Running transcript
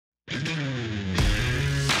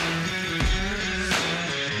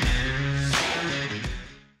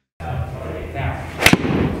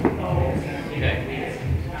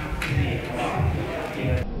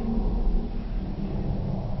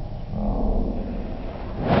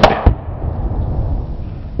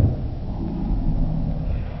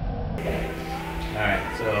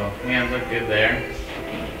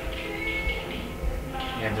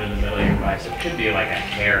guess it could be like a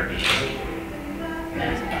hair beat.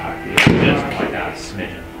 Just like a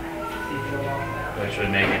smidgen. Which would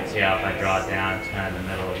make it, see how if I draw it down, it's kind of in the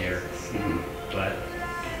middle here. But,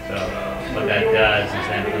 so what that does is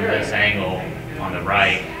then from this angle on the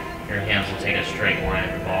right, your hands will take a straight line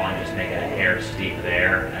at the ball and just make it a hair steep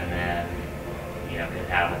there, and then, you know, could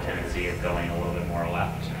have a tendency of going a little bit more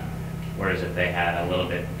left. Whereas if they had a little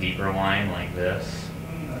bit deeper line like this,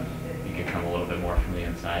 you could come a little bit more from the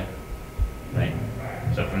inside, right?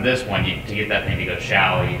 So from this one, to get that thing to go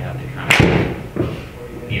shallow, you have to kind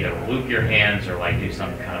of either loop your hands or like do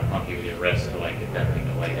something kind of funky with your wrist to like get that thing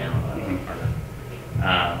to lay down a little harder.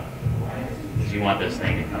 Because you want this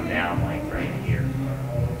thing to come down like right here.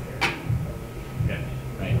 Good,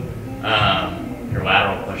 right? Your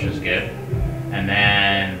lateral push is good. And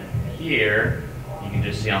then here, you can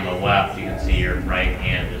just see on the left, you can see your right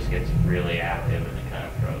hand just gets really active and it kind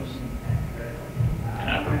of throws. And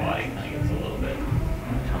upper body kind of gets a little bit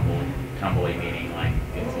tumbly, meaning like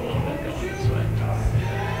gets a little bit going this way.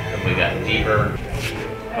 If we got deeper,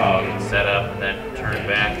 you can set up and then turn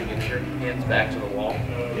back and get your hands back to the wall.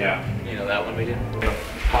 Yeah. You know that one we did?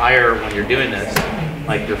 Fire when you're doing this,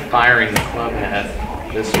 like you're firing the club head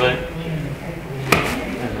this way.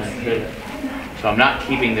 And then pivot. So I'm not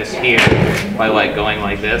keeping this here by like going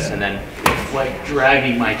like this and then like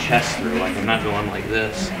dragging my chest through. Like I'm not going like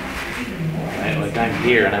this. Right? Like I'm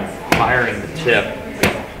here and I'm firing the tip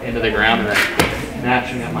into the ground and then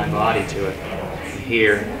matching up my body to it.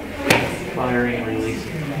 Here, firing and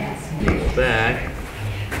releasing. Back.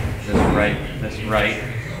 This right.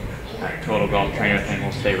 That total golf trainer thing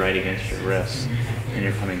will stay right against your wrist. And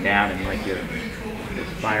you're coming down and like you're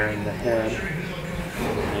firing the head.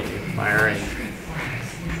 And you're firing.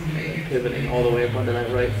 Pivoting all the way up onto that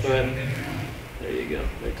right foot. There you go,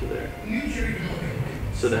 right to there.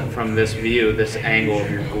 So that from this view, this angle of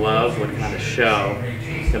your glove would kind of show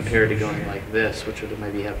compared to going like this, which would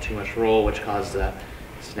maybe have too much roll, which caused that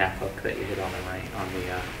snap hook that you hit on the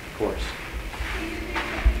course.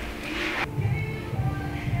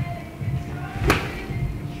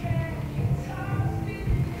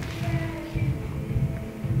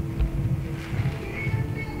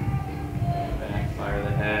 Fire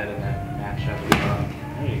the head and then match up the ball.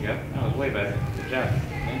 There you go. That was way better. Good job.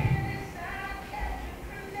 Okay.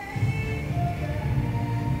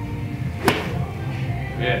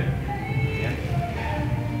 Good. Yeah.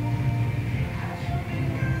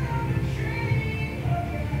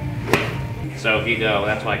 So if you go,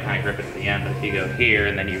 that's why I kind of grip it at the end, but if you go here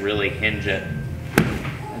and then you really hinge it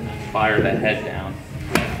and then fire that head down.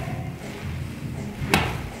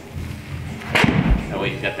 That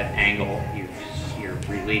way you've got the angle, you're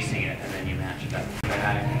releasing it and then you match it up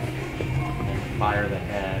back and then fire the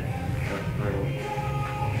head, go through.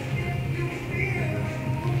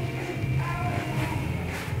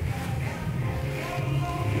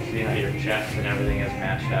 You see how your chest and everything is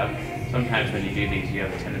matched up? Sometimes when you do these, you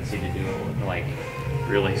have a tendency to do it, like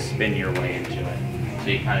really spin your way into it. So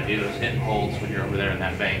you kind of do those hit and holds when you're over there in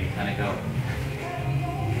that bank. You kind of go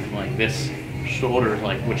like this, shoulders,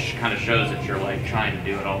 like, which kind of shows that you're like trying to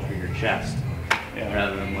do it all through your chest,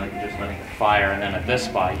 rather than like just letting it fire. And then at this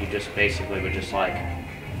spot, you just basically would just like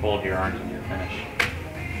fold your arms into your finish.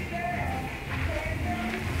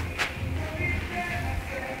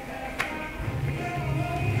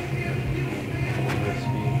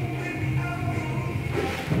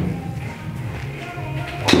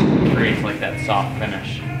 Creates like that soft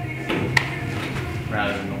finish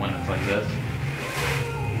rather than the one that's like this.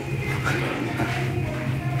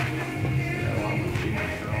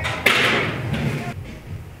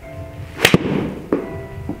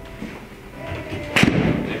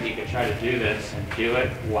 If you could try to do this and do it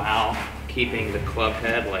while keeping the club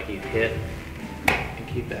head like you hit, and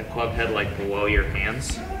keep that club head like below your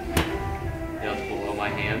hands. It's below my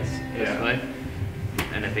hands this way.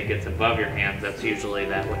 And if it gets above your hands, that's usually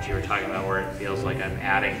what you were talking about, where it feels like I'm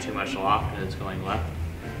adding too much loft and it's going left.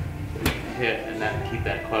 Hit and then keep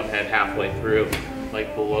that club head halfway through,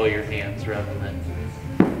 like below your hands, rather than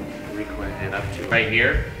recoiling it up to right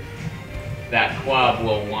here. That club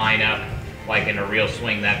will line up, like in a real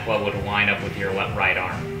swing, that club would line up with your right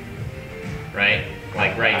arm, right?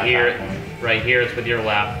 Like right here it's with your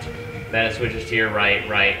left, then it switches to your right,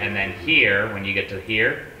 and then here, when you get to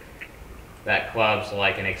here, that club's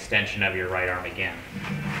like an extension of your right arm again.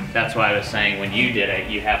 That's why I was saying when you did it,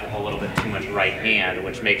 you have a little bit too much right hand,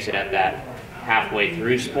 which makes it at that halfway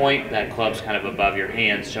through point, that club's kind of above your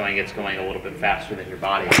hands, showing it's going a little bit faster than your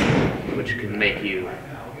body, which can make you,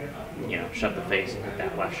 shut the face and hit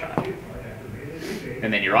that left shot.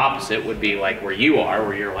 And then your opposite would be like where you are,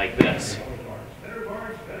 where you're like this.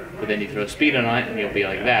 But then you throw speed on it and you'll be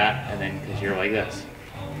like that, and then because you're like this.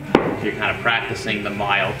 So you're kind of practicing the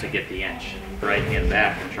mile to get the inch. Right hand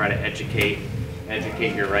back and try to educate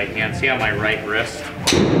your right hand. See how my right wrist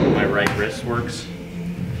works?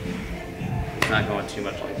 It's not going too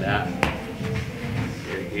much like that.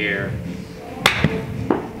 You're here.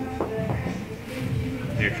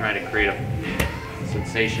 You're trying to create a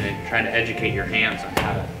sensation and trying to educate your hands on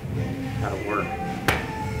how to work.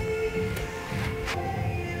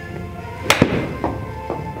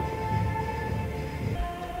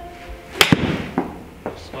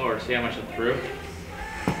 Slower, see how much it threw?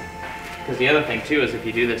 Because the other thing too is if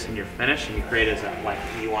you do this and you're finished and you create it as a, like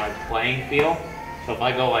you want a playing feel. So if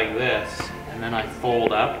I go like this and then I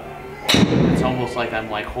fold up, it's almost like I'm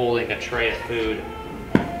like holding a tray of food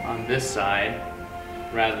on this side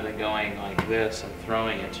rather than going like this and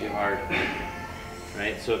throwing it too hard.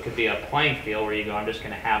 Right? So it could be a playing feel where you go, I'm just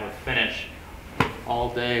going to have a finish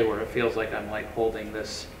all day where it feels like I'm like holding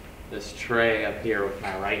this tray up here with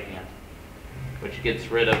my right hand, which gets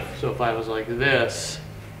rid of, so if I was like this,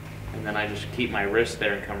 and then I just keep my wrist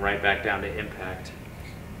there and come right back down to impact.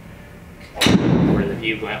 Whereas if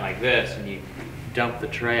you went like this and you dump the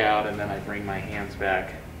tray out and then I bring my hands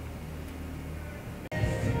back.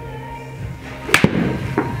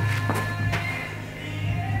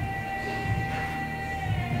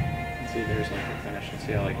 See, there's like a finish. And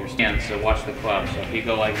see how like your hands, so watch the club. So if you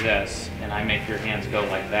go like this and I make your hands go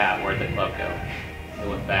like that, where'd the club go? It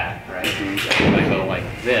went back, right? So if I go like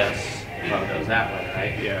this, the club goes that way,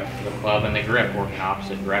 right? Yeah. The club and the grip work in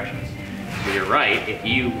opposite directions. So you're right, if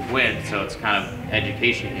you went, so it's kind of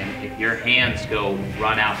education again, if your hands go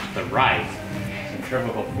run out to the right,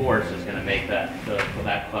 centrifugal force is going to make that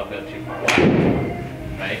club go too far away,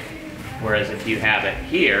 right? Whereas if you have it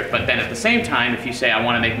here, but then at the same time, if you say, I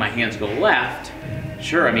want to make my hands go left,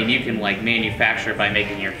 sure, I mean, you can like manufacture it by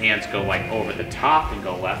making your hands go like over the top and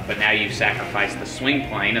go left, but now you sacrifice the swing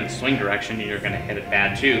plane and the swing direction and you're going to hit it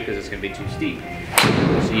bad too because it's going to be too steep.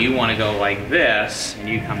 So you want to go like this and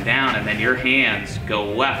you come down and then your hands go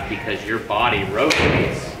left because your body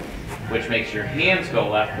rotates, which makes your hands go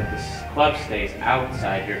left but the club stays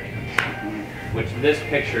outside your hands. Which this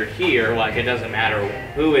picture here, like it doesn't matter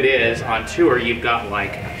who it is on tour, you've got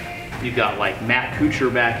like Matt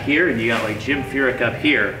Kuchar back here and you got like Jim Furyk up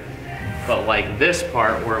here. But like this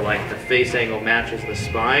part where like the face angle matches the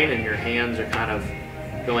spine and your hands are kind of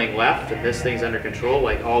going left and this thing's under control,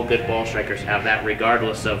 like all good ball strikers have that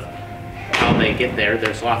regardless of how they get there.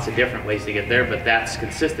 There's lots of different ways to get there, but that's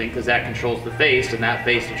consistent because that controls the face and that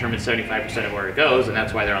face determines 75% of where it goes, and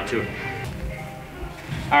that's why they're on tour.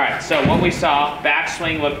 All right, so what we saw,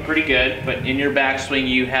 backswing looked pretty good, but in your backswing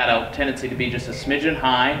you had a tendency to be just a smidgen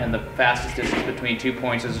high, and the fastest distance between 2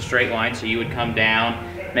 points is a straight line, so you would come down,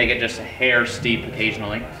 make it just a hair steep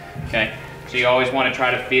occasionally, okay? So you always want to try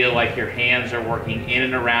to feel like your hands are working in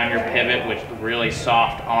and around your pivot with really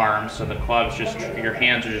soft arms, so the club's just, your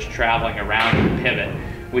hands are just traveling around your pivot,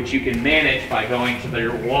 which you can manage by going to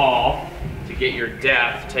your wall to get your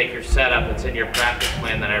depth, take your setup that's in your practice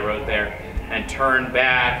plan that I wrote there, and turn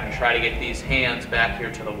back and try to get these hands back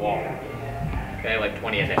here to the wall. Okay, like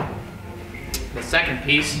 20 a day. The second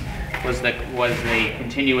piece was the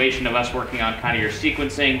continuation of us working on kind of your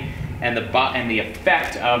sequencing, and the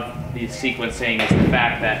effect of the sequencing is the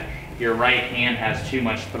fact that your right hand has too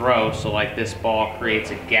much throw, so like this ball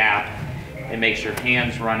creates a gap. It makes your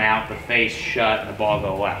hands run out, the face shut, and the ball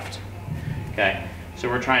go left. Okay. So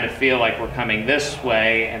we're trying to feel like we're coming this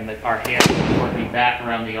way and our hands are working back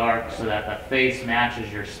around the arc so that the face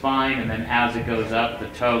matches your spine, and then as it goes up, the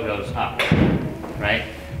toe goes up, right?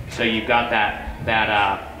 So you've got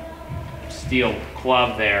that steel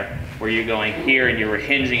club there where you're going here and you're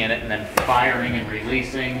hinging in it and then firing and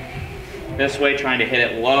releasing this way, trying to hit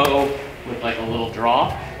it low with like a little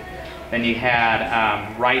draw. Then you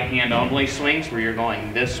had right hand only swings where you're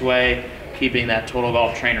going this way, keeping that Total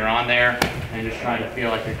Golf Trainer on there, and just trying to feel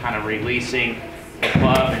like you're kind of releasing the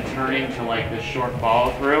club and turning to like this short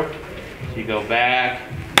follow through. So you go back,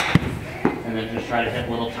 and then just try to hit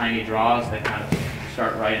little tiny draws that kind of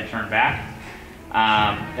start right and turn back.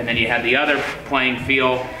 And then you had the other playing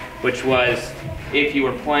feel, which was if you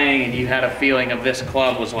were playing and you had a feeling of this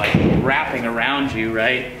club was like wrapping around you,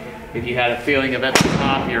 right? If you had a feeling of at the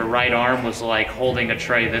top, your right arm was like holding a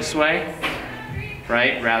tray this way,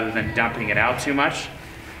 right, rather than dumping it out too much.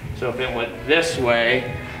 So if it went this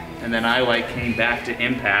way, and then I like came back to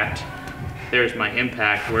impact, there's my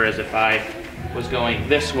impact, whereas if I was going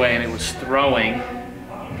this way and it was throwing,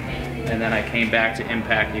 and then I came back to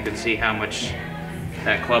impact, you can see how much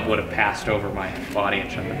that club would have passed over my body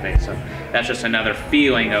and shut the face. So that's just another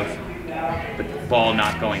feeling of the ball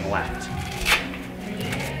not going left.